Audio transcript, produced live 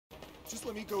Just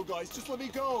let me go, guys. Just let me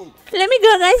go. Let me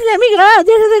go, guys. Let me go.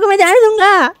 जैसे तेरे को मैं जाने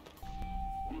दूँगा.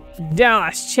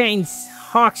 Dallas, Chains,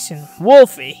 Hawkson,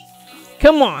 Wolfie.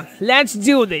 Come on, let's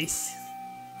do this.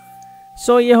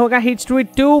 So ये होगा Hit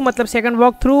Street 2, मतलब second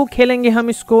walk through. खेलेंगे हम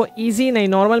इसको इजी नहीं,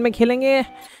 नॉर्मल में खेलेंगे.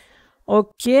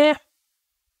 ओके.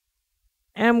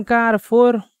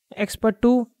 MK4 एक्सपर्ट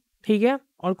 2, ठीक है.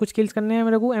 और कुछ किल्स करने हैं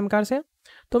मेरे को MK से,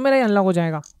 तो मेरा ये अनलॉक हो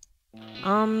जाएगा.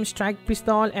 स्ट्राइक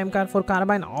पिस्तौल, MK4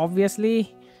 carbene obviously,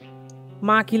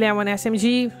 mark 11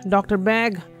 SMG, doctor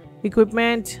bag,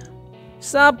 equipment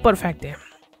सब परफेक्ट है.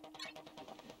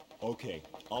 Okay,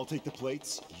 I'll take the plates.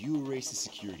 You erase the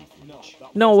security footage.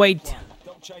 No, wait.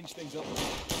 Don't change things up.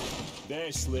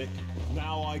 There, Slick.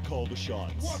 Now I call the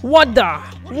shots. What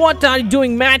are you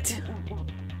doing, Matt?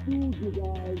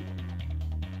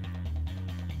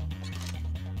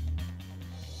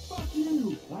 Fuck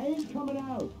you! I ain't coming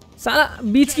out. साला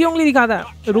बीच की उंगली दिखाता है.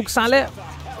 रुक साले.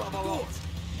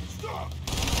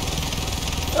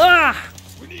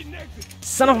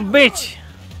 Son of a bitch.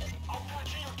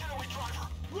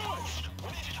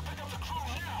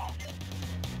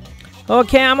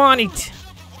 Okay, I'm on it.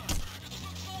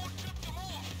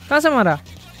 कहाँ से मारा?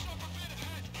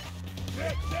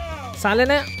 साले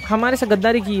ने हमारे से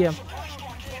गद्दारी की है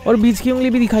और बीच की उंगली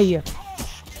भी दिखाई है.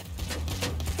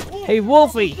 Hey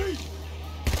Wolfie.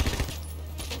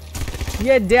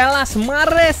 ये डेलास मार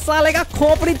रहे, साले का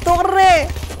खोपड़ी तोड़ रहे.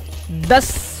 10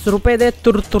 रुपए दे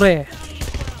तुरतुरे.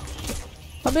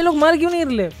 अब ये लोग मर क्यों नहीं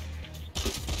रहे?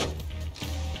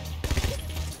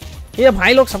 ये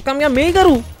भाई लोग सब काम क्या मैं ही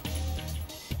करूं?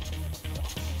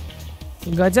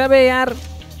 गजब है यार.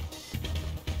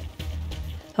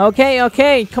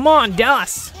 Okay, come on,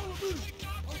 Dallas.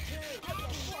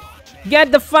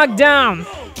 Get the fuck down.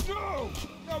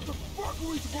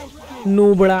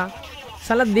 नूबड़ा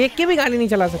साला देख के भी गाड़ी नहीं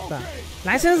चला सकता.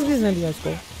 लाइसेंस किसने दिया इसको?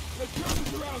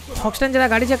 हॉक्स्टन जरा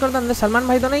गाड़ी चेक करो तो अंदर सलमान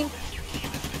भाई तो नहीं?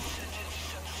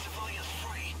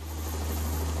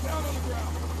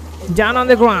 Down on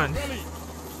the ground.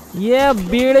 ये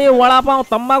बीड़ी वड़ा पाव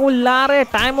तंबाकू ला रहे.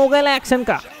 टाइम हो गया एक्शन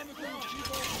का.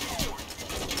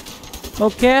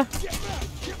 ओके.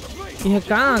 ये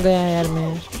कहाँ आ गया यार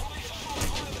मैं?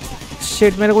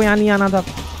 शिट, मेरे को यहाँ नहीं आना था.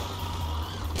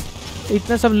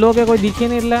 इतने सब लोग है, कोई दिख ही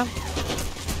नहीं रहा.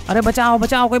 अरे बचाओ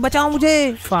कोई बचाओ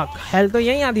मुझे. फक, हेल्थ तो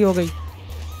यहीं आधी हो गई.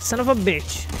 सन ऑफ अ बिच.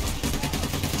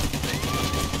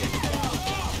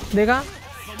 देखा,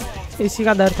 इसी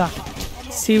का डर था.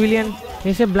 सिविलियन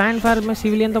जैसे ब्लाइंड फायर में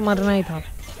सिविलियन तो मरना ही था.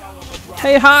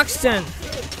 हे हॉक्स्टन,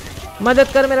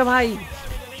 मदद कर मेरे भाई.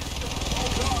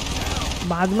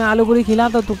 बाद में आलू पूरी खिला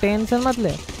तो तू टेंशन मत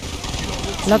ले.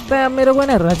 लगता है अब मेरे को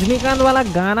ना रजनीकांत वाला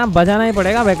गाना बजाना ही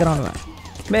पड़ेगा बैकग्राउंड में.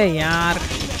 बे यार,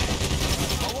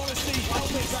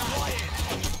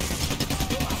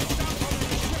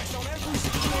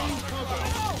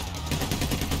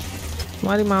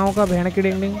 तुम्हारी माओ का भेड़ की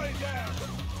डिंग डिंग.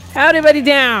 Everybody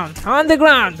down on the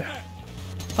ground.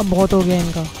 अब बहुत हो गया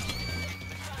इनका.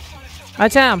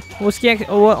 अच्छा उसकी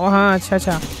हाँ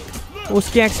अच्छा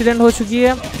उसकी एक्सीडेंट हो चुकी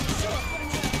है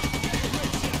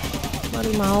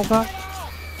हमारी माओ का.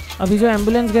 अभी जो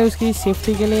एम्बुलेंस गई उसकी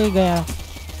सेफ्टी के लिए गया.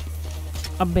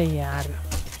 अबे यार,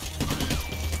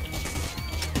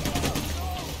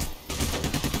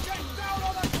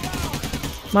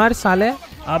 मार साले.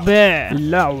 अबे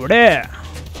लौड़े.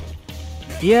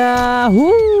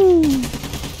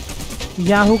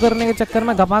 याहू करने के चक्कर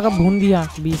में गपा का भून दिया.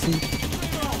 बीसी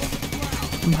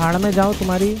भाड़ में जाओ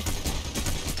तुम्हारी.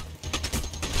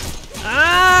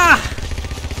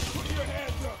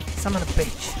 समझ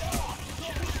पेच,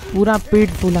 पूरा पेट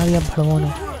फुला दिया भड़वों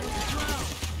ने.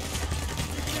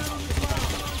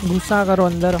 गुस्सा करो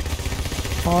अंदर.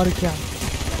 और क्या,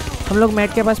 हम लोग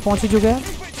मैट के पास पहुंच ही चुके हैं.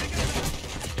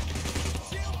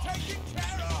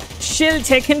 Shield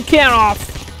taken care of.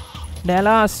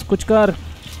 Dallas, कुछ कर.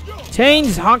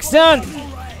 Chains, Hawkson,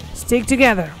 stick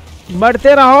together.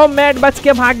 बढ़ते रहो, मैट बच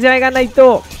के भाग जाएगा नहीं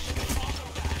तो.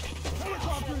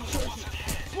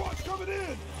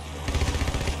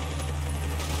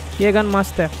 ये गन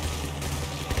मस्त है.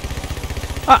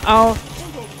 Uh-oh.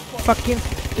 Fucking,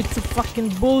 it's a fucking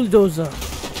bulldozer.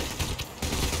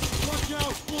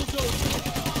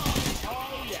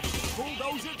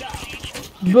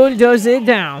 Bulldozer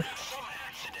down.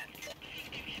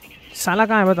 साला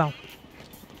कहाँ है बताओ?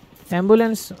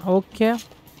 एम्बुलेंस. ओके,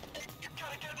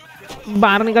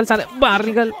 बाहर निकल साले, बाहर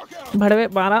निकल. भड़वे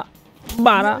 12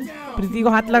 प्रीति को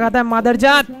हाथ लगाता है मादर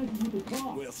जात.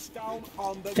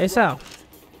 ऐसा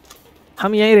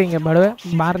हम यहीं रहेंगे. भड़वे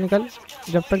बाहर निकल.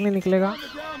 जब तक नहीं निकलेगा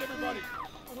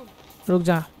रुक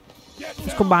जा.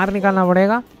 इसको बाहर निकालना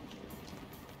पड़ेगा.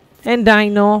 एंड आई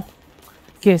नो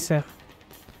कैसे.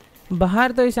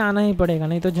 बाहर तो इसे आना ही पड़ेगा,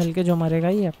 नहीं तो जल के जो मरेगा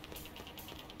ही अब।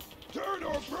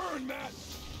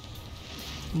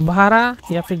 बाहर आ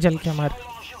या फिर जल के मर।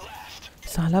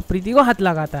 साला प्रीति को हाथ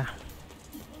लगाता है।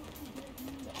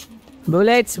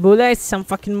 बुलेट्स बुलेट्स, सम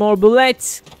फकिंग मोर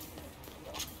bullets.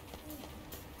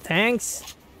 Thanks.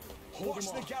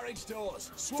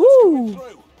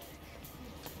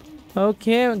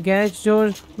 Okay, gas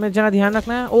door में जरा ध्यान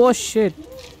रखना है। Oh shit,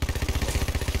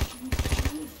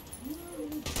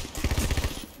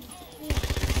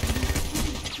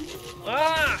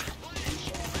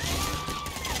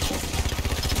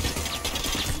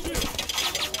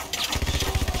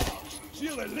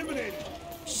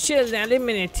 shield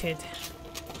eliminated।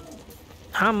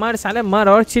 हाँ मर साले मर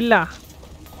और चिल्ला।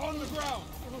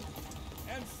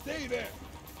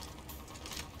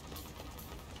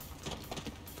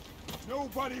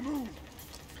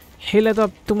 हिले तो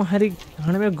अब तुम्हारी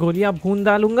घर में गोलियां भून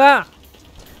डालूंगा।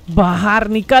 बाहर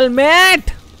निकल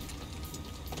मैट।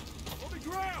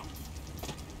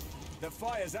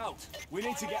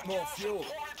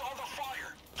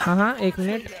 हाँ हाँ 1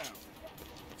 मिनट,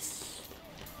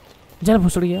 जल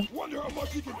भुसड़ी है।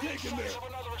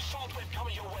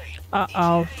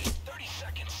 आओ,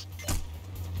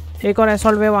 एक और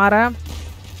असॉल्ट वेव आ रहा है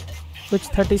कुछ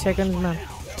 30 सेकंड्स में।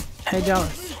 है जाओ।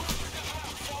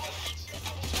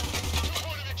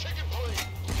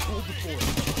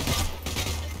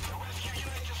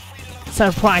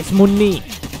 सरप्राइज मुन्नी।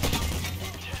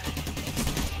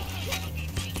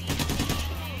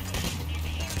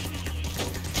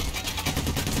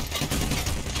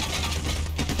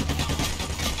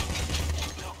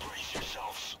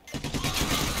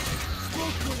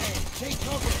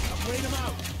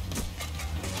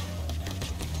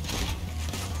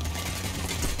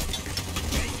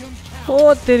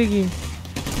 ओ तेरी की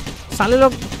साले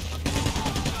लोग,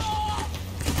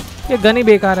 ये गन ही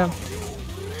बेकार है।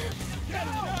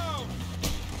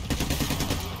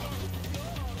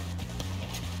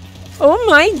 ओह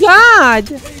माय गॉड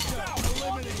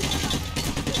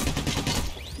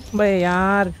भाई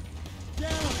यार।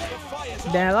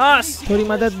 डेलास थोड़ी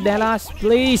मदद, डेलास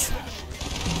प्लीज।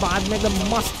 बाद में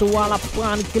एकदम मस्त वाला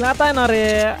पान खिलाता है ना रे।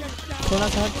 थोड़ा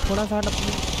सा हट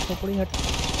अपनी खोपड़ी हट।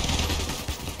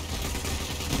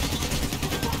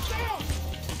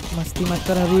 मस्ती मत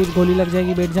कर अभी, गोली लग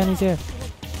जाएगी। बैठ जा नीचे,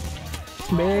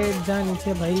 बैठ जा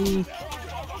नीचे भाई,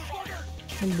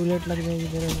 बुलेट लग जाएगी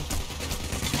तेरे।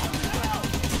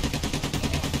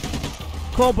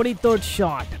 खोपड़ी तोड़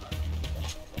शॉट।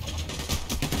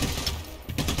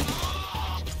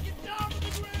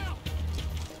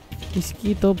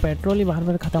 इसकी तो पेट्रोल ही बार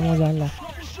बार खत्म हो जाएगा।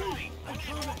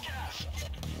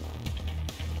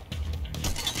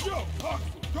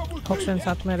 ऑप्शन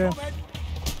साथ में रहे।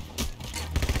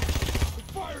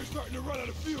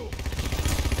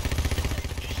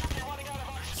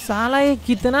 साला ये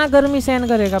कितना गर्मी सहन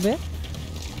करेगा बे।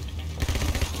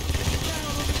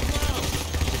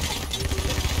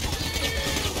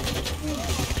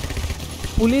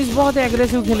 पुलिस बहुत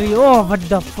एग्रेसिव खेल रही है। ओह व्हाट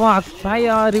द फक भाई,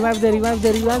 रिवाइव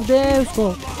दे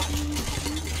उसको।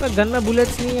 तो गन में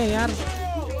बुलेट्स नहीं है यार।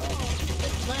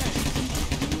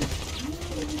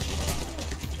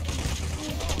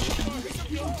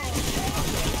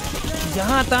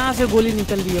 जहां तहां से गोली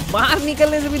निकल रही है, बाहर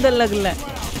निकलने से भी डर लग रहा है।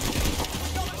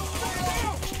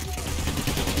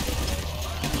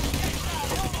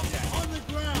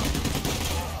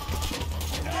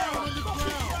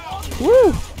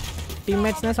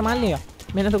 टीममेट्स ने संभाल लिया,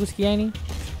 मैंने तो कुछ किया ही नहीं।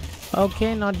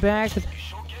 Okay not bad.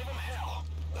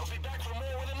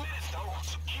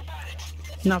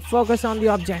 Now focus on the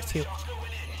objective.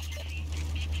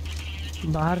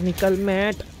 बाहर निकल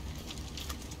मैट।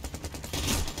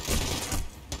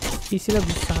 इसीलिए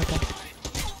गुस्सा आता है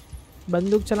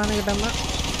बंदूक चलाने के टाइम में,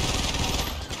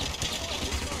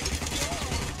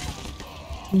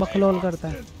 बकलोल करता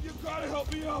है।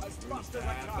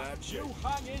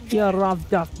 You're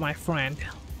roughed up, my friend।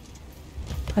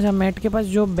 अच्छा, मैट के पास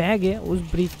जो बैग है उस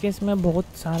ब्रीफकेस में बहुत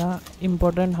सारा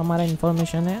इम्पोर्टेंट हमारा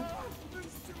इंफॉर्मेशन है।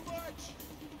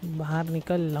 बाहर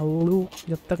निकल लौड़ू,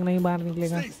 जब तक नहीं बाहर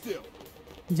निकलेगा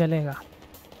जलेगा।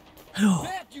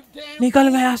 निकल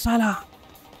गया साला।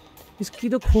 इसकी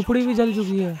तो खोपड़ी भी जल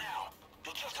चुकी है,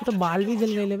 तो बाल भी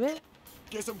जल गए ले बे।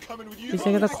 इसे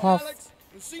कहता खौफ।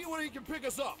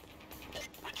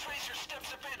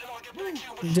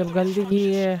 जब गलती की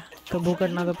है तो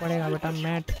भुगतना तो पड़ेगा बेटा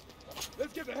मैट।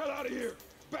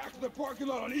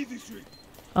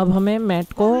 अब हमें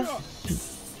मैट को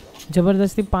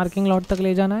जबरदस्ती पार्किंग लॉट तक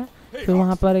ले जाना है, फिर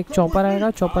वहाँ पर एक चॉपर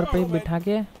आएगा, चॉपर पे बिठा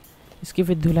के इसकी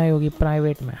फिर धुलाई होगी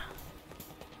प्राइवेट में।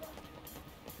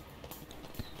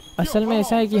 असल में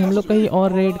ऐसा है कि हम लोग कहीं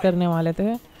और रेड करने वाले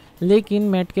थे, लेकिन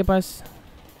मैट के पास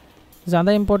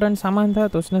ज़्यादा इम्पोर्टेंट सामान था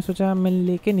तो उसने सोचा मैं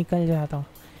लेके निकल जाता हूँ।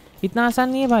 इतना आसान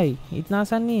नहीं है भाई, इतना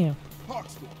आसान नहीं है।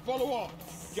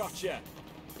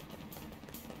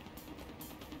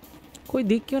 कोई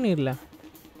दिख क्यों नहीं रहा?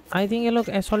 आई थिंक ये लोग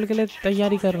असॉल्ट के लिए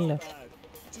तैयारी कर रहे हैं।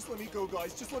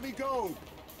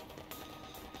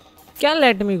 क्या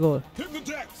लेट मी गो?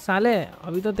 साले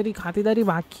अभी तो तेरी खातिरदारी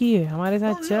बाकी है, हमारे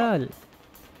साथ चल।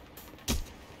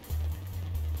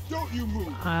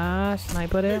 हाँ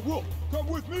स्नाइपर है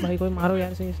भाई, कोई मारो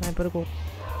यार से स्नाइपर को।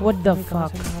 What the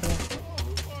fuck?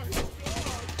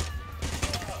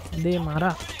 दे मारा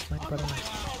स्नाइपर ने।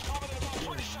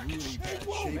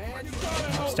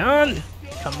 Stand!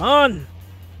 Come on!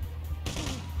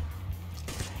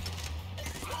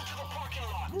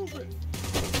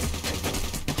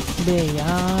 बे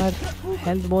यार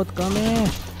हेल्थ बहुत कम है,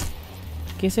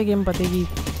 कैसे गेम पतेगी?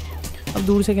 अब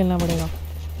दूर से खेलना पड़ेगा,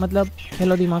 मतलब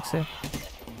खेलो दिमाग से।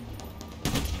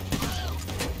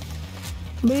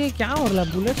 बे क्या हो रहा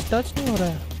है? बुलेट टच नहीं हो रहा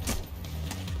है।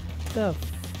 तब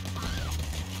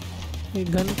ये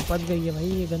गन पत गई है भाई,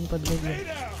 ये गन पत गई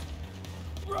है।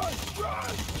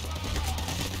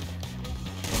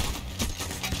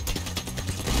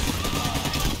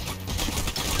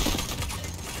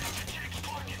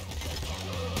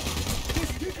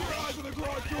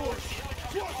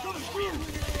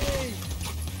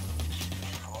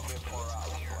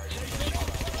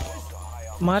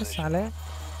 मार साले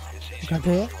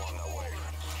गधे।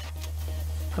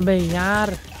 अबे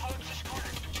यार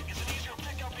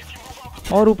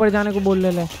और ऊपर जाने को बोल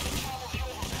ले,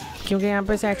 क्योंकि यहाँ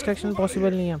पे से एक्सट्रैक्शन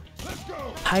पॉसिबल नहीं है,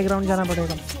 हाई ग्राउंड जाना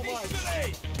पड़ेगा।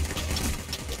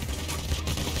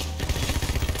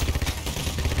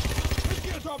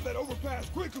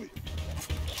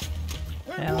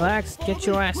 Alex, get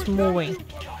your ass moving.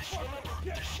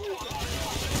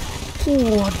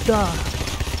 What the?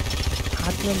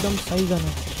 हाथ में एकदम सही गन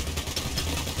है।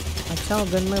 अच्छा वो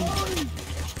गन में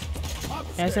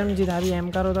SMG था, भी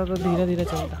M कार होता तो धीरे धीरे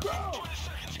चलता।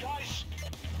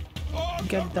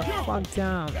 Get the fuck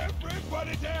down.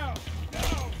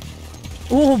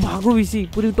 ओह भागो VC,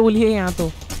 पूरी टोली है यहाँ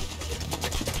तो।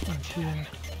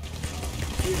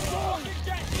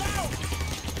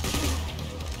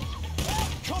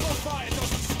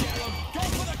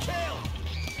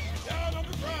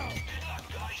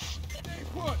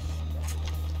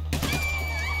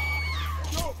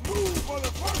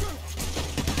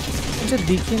 मुझे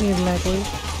दिख ही नहीं रहा है कोई।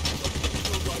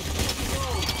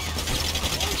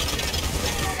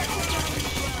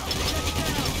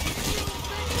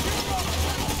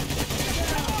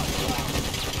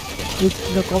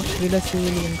 The cops kill a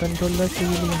civilian, control the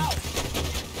civilian.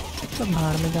 सब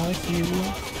बाहर में जाओ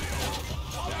civilian।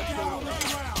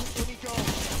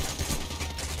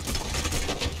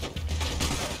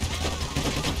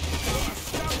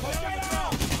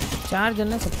 चार जन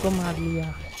ने सबको मार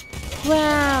लिया।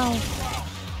 वाव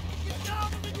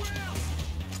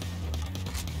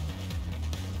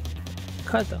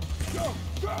खत्म।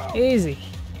 Easy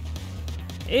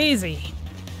easy.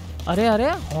 अरे अरे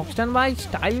हॉक्स्टन भाई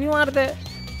स्टाइल भी मारते,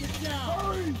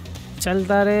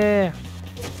 चलता रे।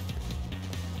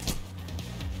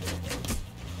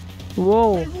 वो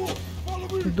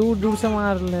दूर दूर से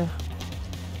मार ले,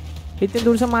 इतनी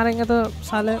दूर से मारेंगे तो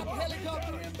साले।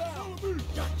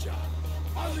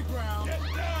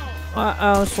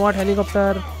 SWAT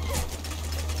helicopter.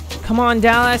 Come on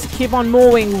Dallas, keep on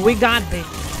moving, we got this.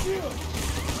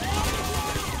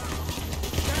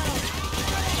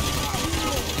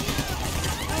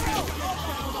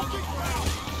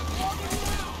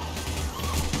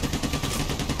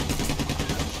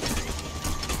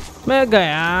 मैं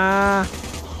गया।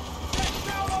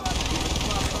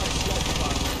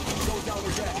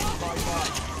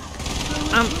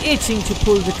 I'm itching to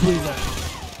pull the trigger.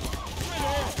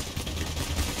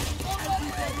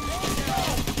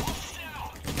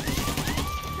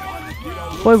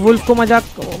 कोई वुल्फ को मजाक,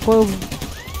 कोई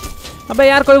अबे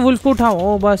यार कोई वुल्फ को उठाओ।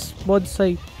 ओ बस बहुत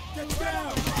सही।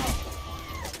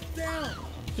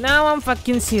 Now I'm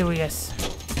fucking serious.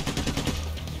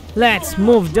 Let's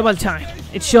move, double time.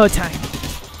 It's show time.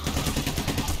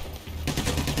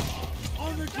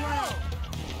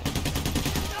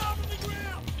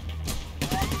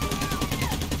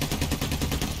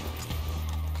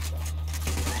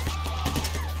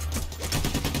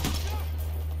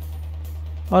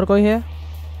 और कोई है?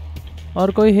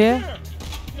 और कोई है?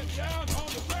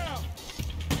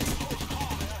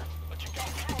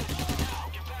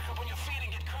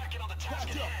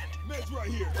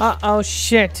 Oh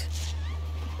shit.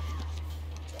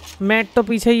 मैट तो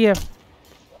पीछे ही है।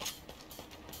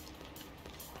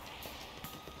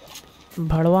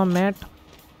 भड़वा मैट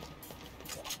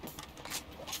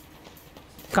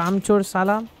कामचोर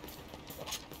साला।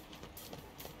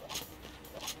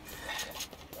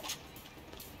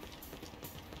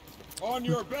 On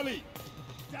your belly.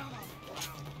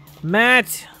 Match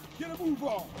Get a move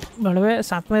on. बढ़वे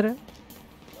साथ में रहे।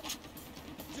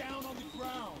 Down on the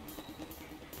ground.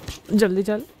 जल्दी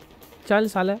चल चल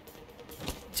साले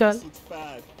चल। This looks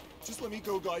bad. Just let me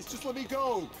go, guys. Just let me go.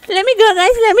 Let me go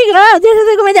guys, let me go। जैसे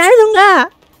देखो मैं जाने दूंगा।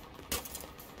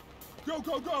 Go,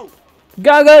 go, go.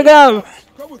 Go go go।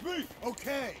 Come with me.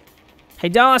 Okay. Hey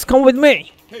Josh, come with me।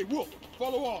 Hey, Wolf,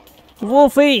 follow on.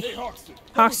 Wolfie। Hey, Hoxton.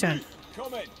 Hoxton।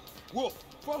 Come in. Wolf,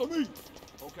 follow me.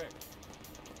 Okay.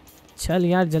 चल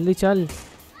यार जल्दी चल।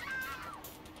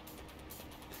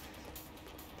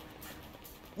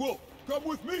 Wolf, come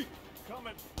with me.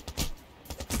 Coming.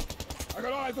 I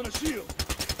got eyes on a shield.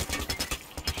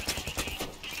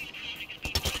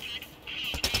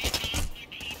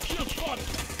 Shield spotted.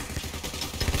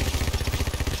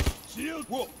 Shield.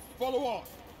 Wolf, follow on.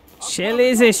 Shell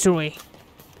is history।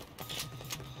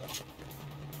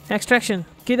 Extraction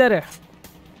किधर है?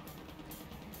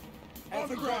 On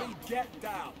the ground. Get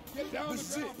down. Get down. This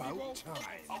is about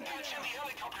time. I'll patch in the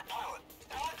helicopter pilot.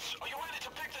 Alex, are you ready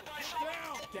to pick the dice up?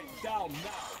 Get down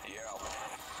now. Yeah.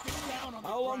 Get down on the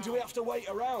How long do we have to wait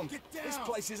around? Get down. This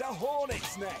place is a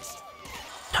hornet's nest.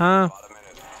 हाँ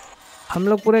हम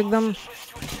लोग पूरे एकदम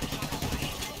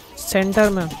centre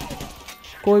में,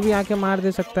 कोई भी आके मार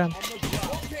दे सकता है।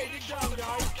 Okay, get down,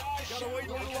 guys. Gotta wait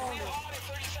a little longer.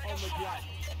 On the ground.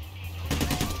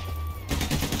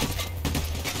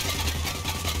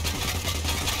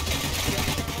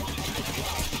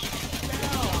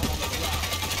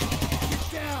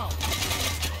 Down.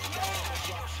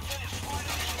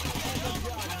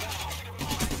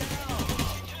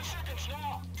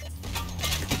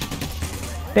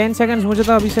 10 seconds मुझे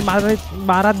तो अभी से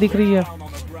बारात दिख रही है।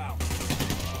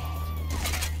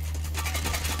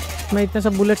 मैं इतने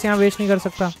सब बुलेट्स यहाँ वेस्ट नहीं कर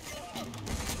सकता।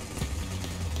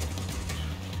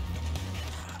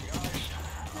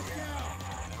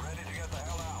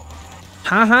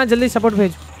 हाँ हाँ जल्दी सपोर्ट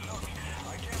भेज।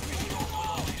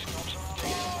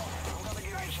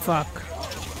 फक,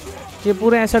 ये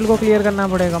पूरे एसएल को क्लियर करना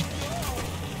पड़ेगा,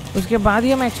 उसके बाद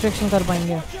ही हम एक्सट्रैक्शन कर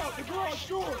पाएंगे।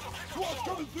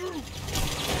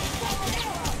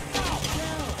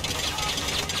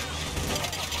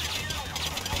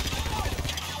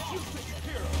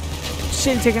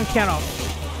 Shield taken care of.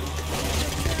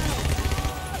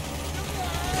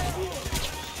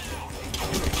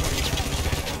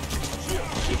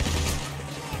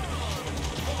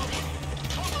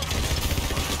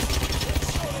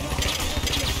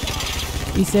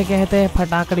 इसे कहते हैं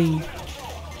फटाकड़ी।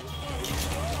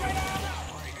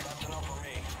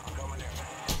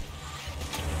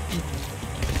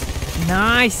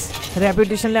 Nice,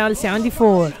 reputation level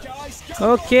 74।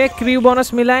 Okay, crew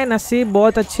bonus मिला है, नसीब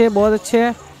बहुत अच्छे बहुत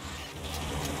अच्छे।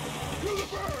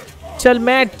 चल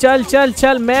मैट, चल चल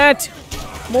चल mat,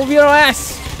 move your S.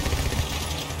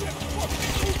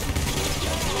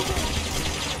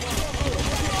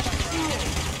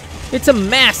 It's a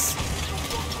mess.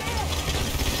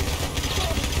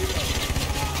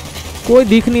 कोई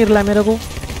दिख नहीं रहा मेरे को।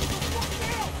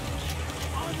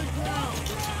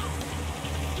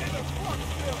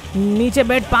 नीचे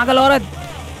बैठ पागल औरत।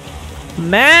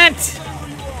 मैट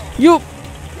यू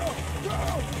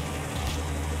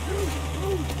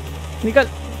निकल,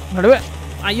 भड़वे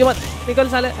आइए मत, निकल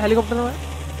साले हेलीकॉप्टर में।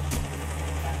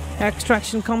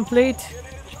 Extraction complete.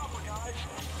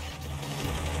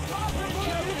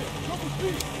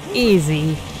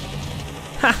 Easy.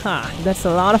 Haha, that's a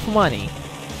lot of money.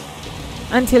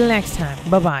 Until next time,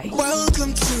 bye-bye.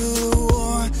 Welcome to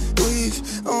war, we've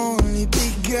only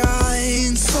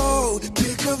begun. So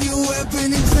pick up your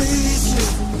weapon and face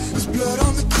it. There's blood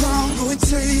on the ground, go and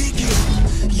take it.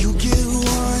 You get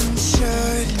one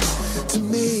shot to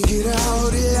make it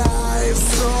out alive.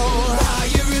 So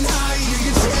higher and higher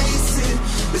you chase it.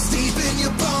 It's deep in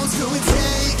your bones, go and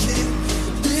take it.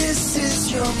 This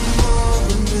is your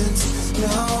moment,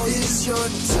 now is your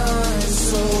time.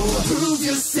 So prove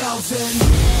yourself and